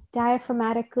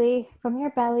diaphragmatically from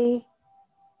your belly.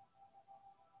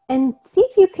 And see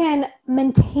if you can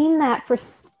maintain that for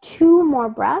 2 more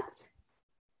breaths.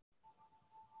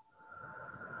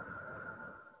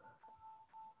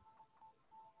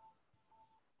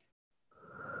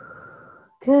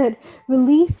 Good.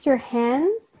 Release your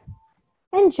hands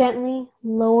and gently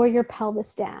lower your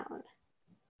pelvis down.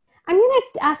 I'm going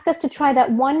to ask us to try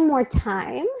that one more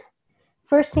time.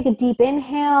 First, take a deep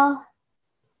inhale.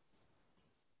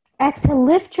 Exhale,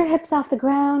 lift your hips off the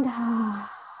ground.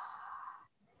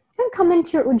 And come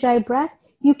into your Ujjayi breath.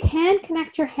 You can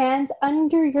connect your hands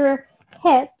under your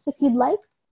hips if you'd like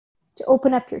to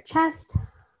open up your chest.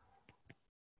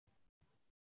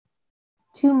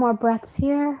 2 more breaths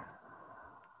here.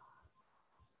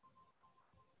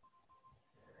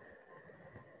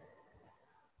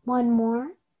 One more.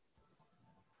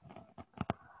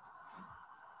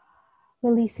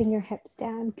 Releasing your hips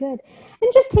down. Good.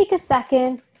 And just take a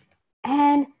second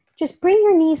and just bring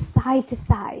your knees side to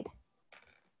side.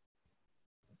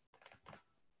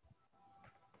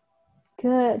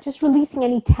 Good. Just releasing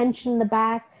any tension in the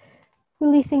back,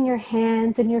 releasing your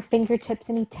hands and your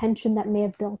fingertips, any tension that may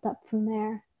have built up from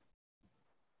there.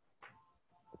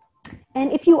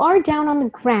 And if you are down on the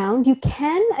ground, you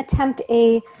can attempt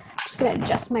I'm just going to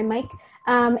adjust my mic,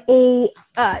 a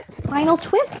spinal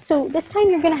twist. So this time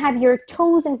you're going to have your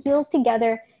toes and heels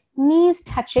together, knees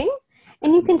touching,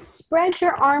 and you can spread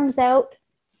your arms out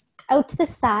to the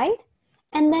side,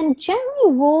 and then gently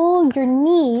roll your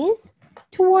knees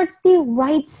towards the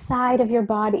right side of your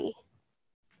body.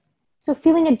 So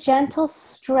feeling a gentle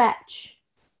stretch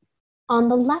on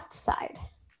the left side.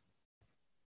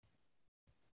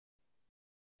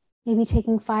 Maybe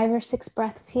taking 5 or 6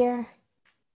 breaths here.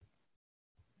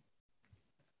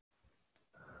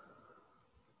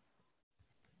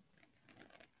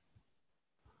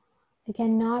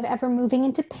 Again, not ever moving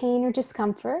into pain or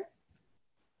discomfort.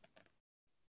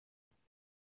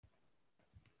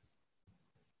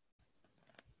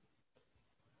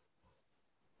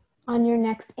 On your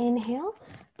next inhale,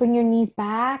 bring your knees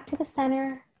back to the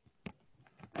center.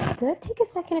 Good. Take a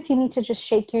second if you need to just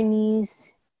shake your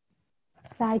knees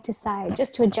side to side,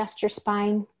 just to adjust your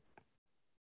spine.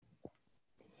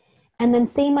 And then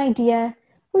same idea,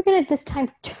 we're going to this time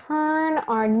turn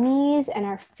our knees and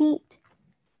our feet.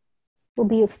 We'll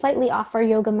be slightly off our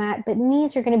yoga mat, but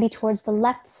knees are going to be towards the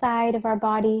left side of our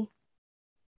body.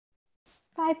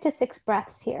 5 to 6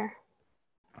 breaths here.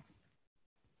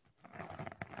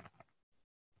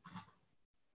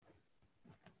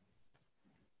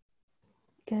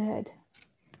 Good.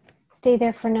 Stay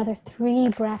there for another 3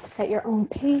 breaths at your own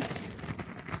pace.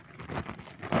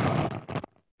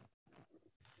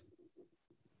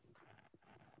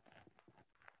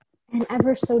 And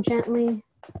ever so gently,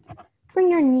 bring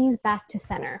your knees back to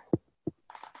center.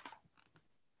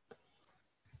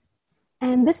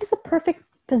 And this is a perfect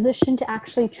position to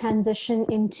actually transition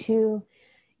into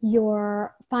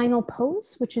your final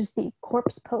pose, which is the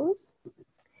corpse pose,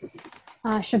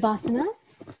 Shavasana.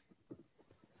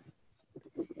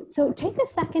 So take a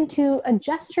second to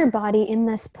adjust your body in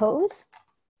this pose.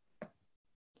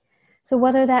 So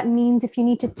whether that means if you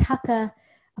need to tuck a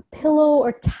pillow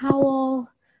or towel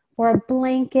or a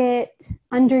blanket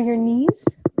under your knees,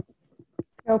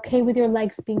 you're okay with your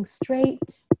legs being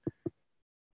straight.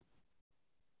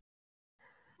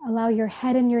 Allow your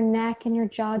head and your neck and your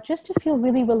jaw just to feel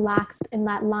really relaxed in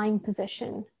that lying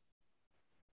position.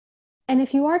 And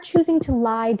if you are choosing to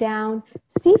lie down,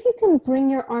 see if you can bring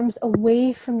your arms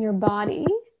away from your body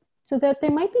so that they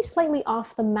might be slightly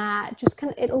off the mat. Just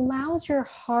kind of, it allows your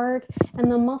heart and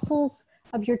the muscles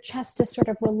of your chest to sort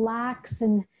of relax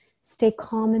and stay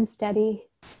calm and steady.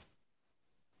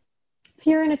 If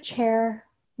you're in a chair,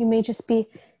 you may just be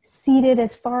seated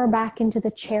as far back into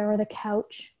the chair or the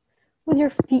couch with your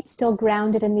feet still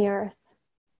grounded in the earth.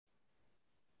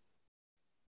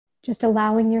 Just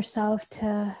allowing yourself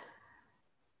to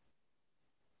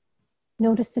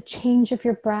notice the change of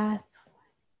your breath,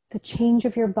 the change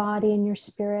of your body and your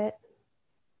spirit.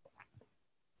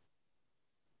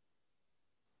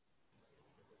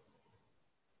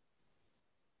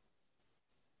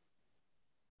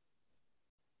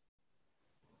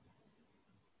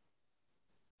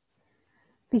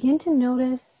 Begin to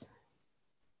notice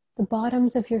the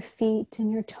bottoms of your feet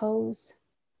and your toes.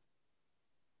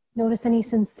 Notice any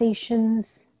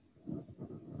sensations,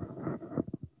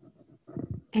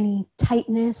 any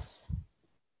tightness,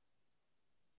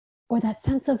 or that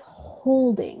sense of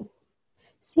holding.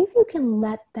 See if you can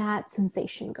let that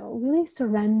sensation go. Really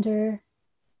surrender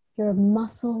your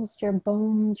muscles, your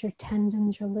bones, your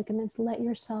tendons, your ligaments. Let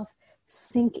yourself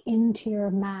sink into your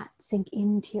mat, sink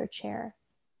into your chair.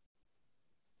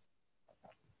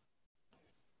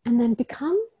 And then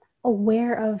become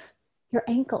aware of your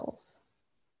ankles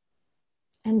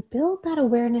and build that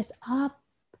awareness up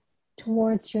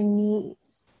towards your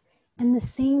knees. And the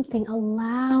same thing,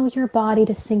 allow your body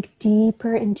to sink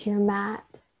deeper into your mat.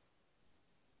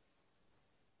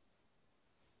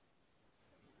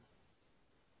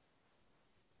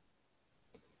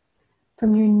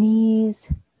 from your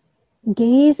knees,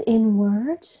 gaze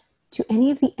inwards to any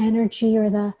of the energy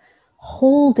or the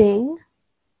holding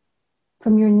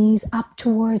from your knees up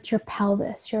towards your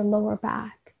pelvis, your lower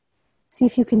back. See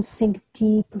if you can sink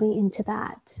deeply into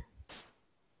that.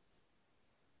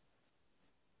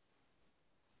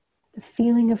 The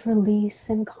feeling of release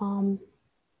and calm.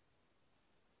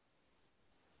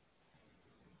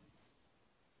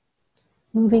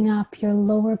 Moving up your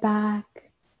lower back,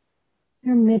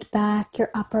 your mid back,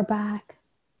 your upper back.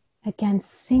 Again,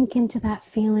 sink into that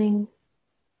feeling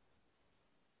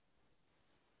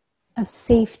of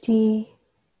safety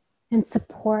and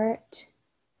support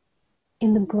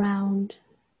in the ground.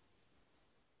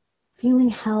 Feeling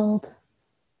held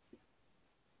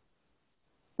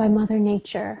by Mother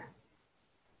Nature.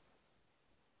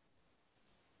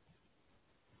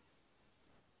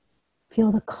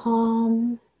 Feel the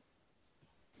calm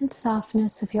and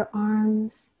softness of your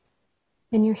arms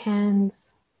and your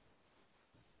hands.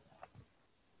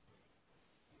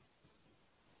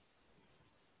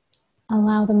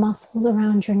 Allow the muscles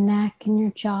around your neck and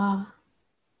your jaw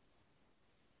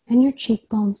and your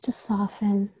cheekbones to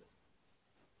soften.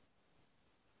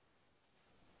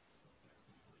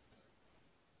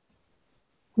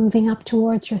 Moving up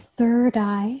towards your third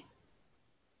eye,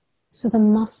 so the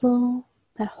muscle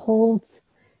that holds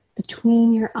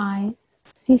between your eyes,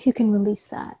 see if you can release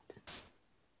that.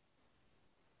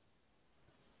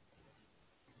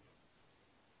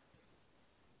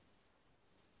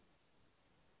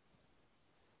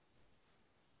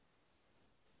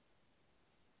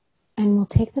 And we'll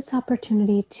take this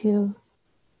opportunity to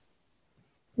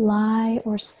lie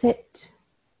or sit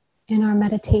in our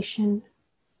meditation.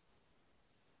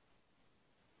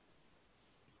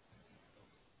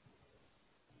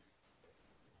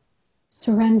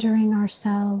 Surrendering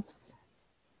ourselves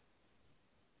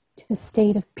to the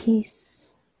state of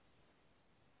peace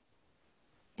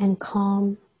and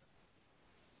calm.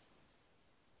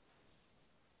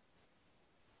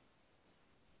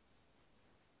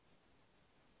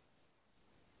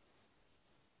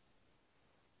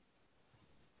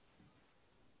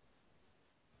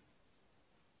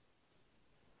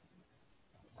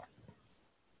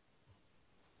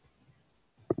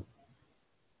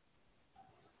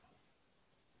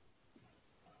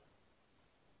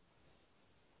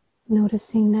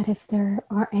 Noticing that if there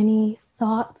are any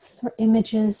thoughts or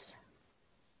images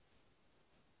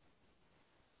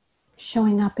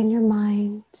showing up in your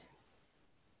mind,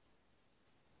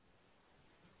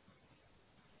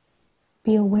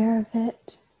 be aware of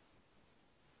it,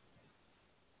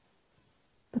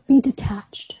 but be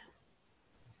detached.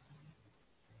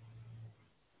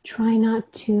 Try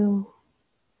not to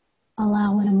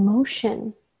allow an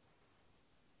emotion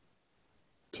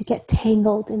to get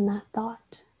tangled in that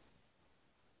thought.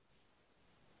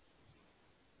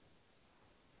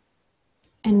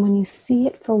 And when you see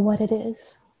it for what it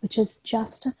is, which is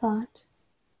just a thought,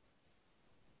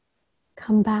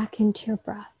 come back into your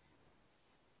breath.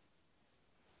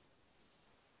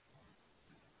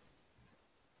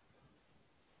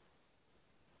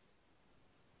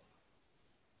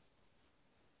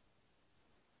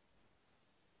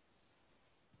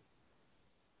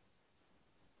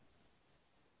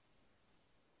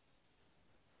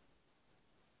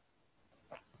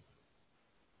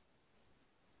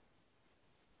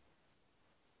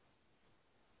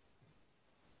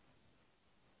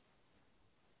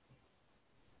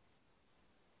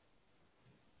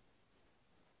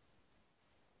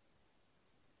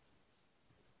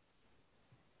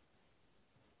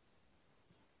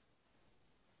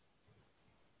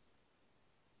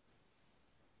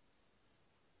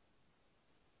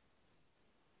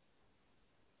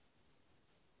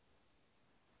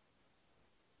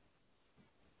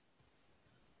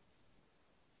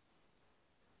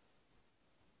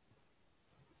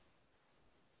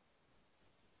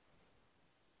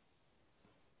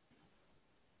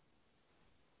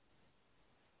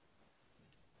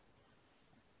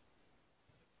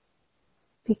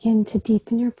 Begin to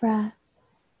deepen your breath.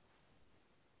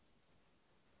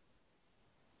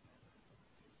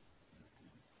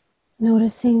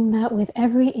 Noticing that with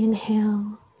every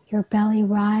inhale, your belly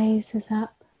rises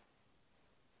up.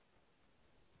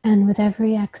 And with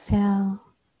every exhale,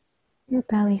 your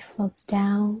belly floats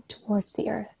down towards the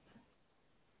earth.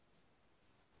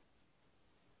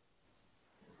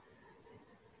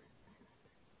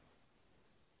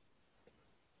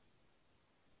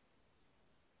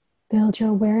 Build your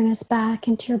awareness back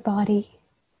into your body.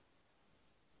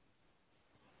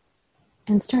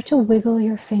 And start to wiggle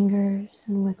your fingers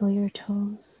and wiggle your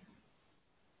toes.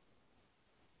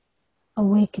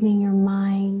 Awakening your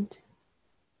mind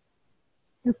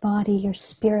your body, your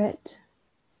spirit.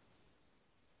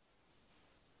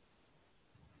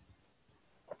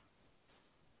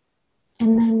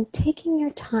 And then taking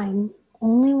your time,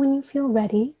 only when you feel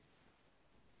ready,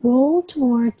 roll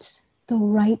towards the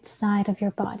right side of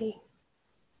your body.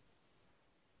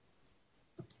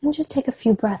 And just take a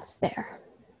few breaths there.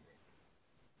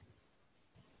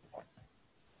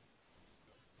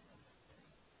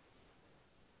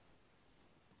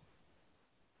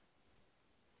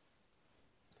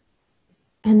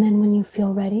 And then when you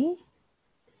feel ready,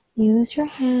 use your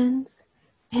hands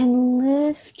and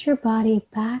lift your body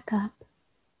back up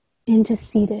into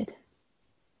seated.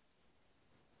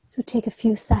 So take a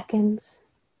few seconds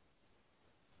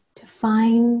to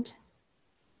find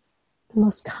the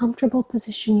most comfortable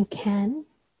position you can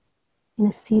in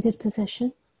a seated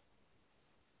position.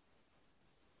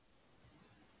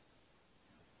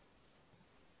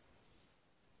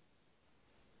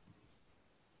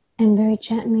 And very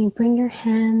gently bring your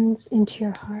hands into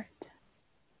your heart.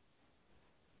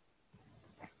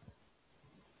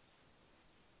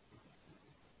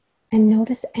 And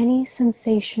notice any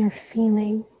sensation or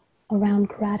feeling around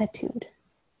gratitude.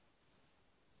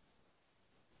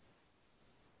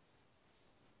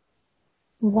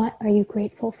 What are you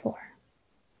grateful for?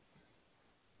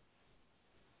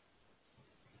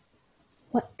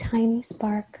 What tiny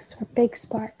sparks or big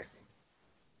sparks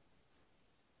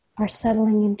are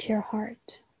settling into your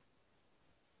heart?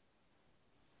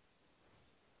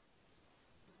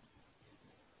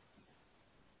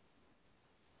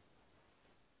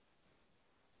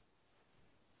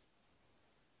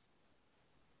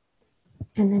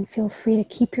 And then feel free to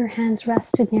keep your hands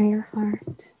rested near your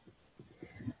heart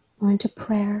or into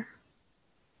prayer.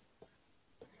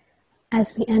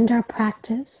 As we end our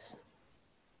practice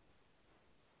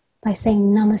by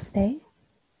saying Namaste,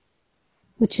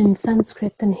 which in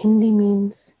Sanskrit and Hindi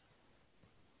means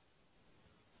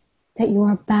that you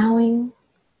are bowing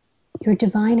your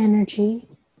divine energy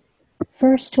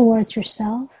first towards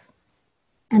yourself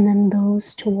and then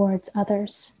those towards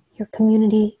others, your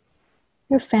community,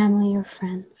 your family, your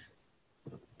friends.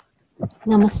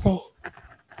 Namaste.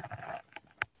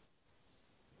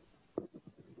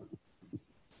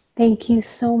 Thank you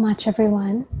so much,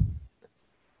 everyone,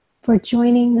 for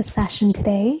joining the session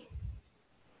today.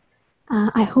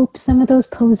 I hope some of those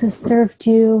poses served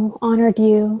you, honored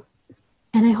you,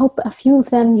 and I hope a few of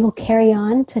them you'll carry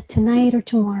on to tonight or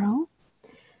tomorrow.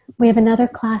 We have another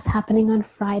class happening on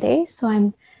Friday, so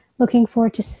I'm looking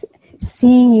forward to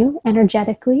seeing you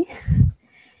energetically.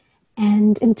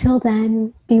 And until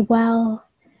then, be well.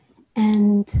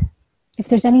 And if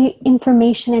there's any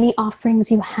information, any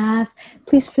offerings you have,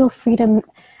 please feel free to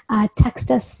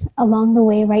text us along the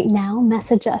way right now,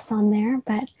 message us on there.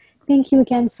 But thank you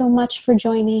again so much for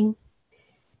joining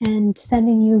and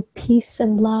sending you peace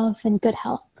and love and good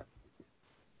health.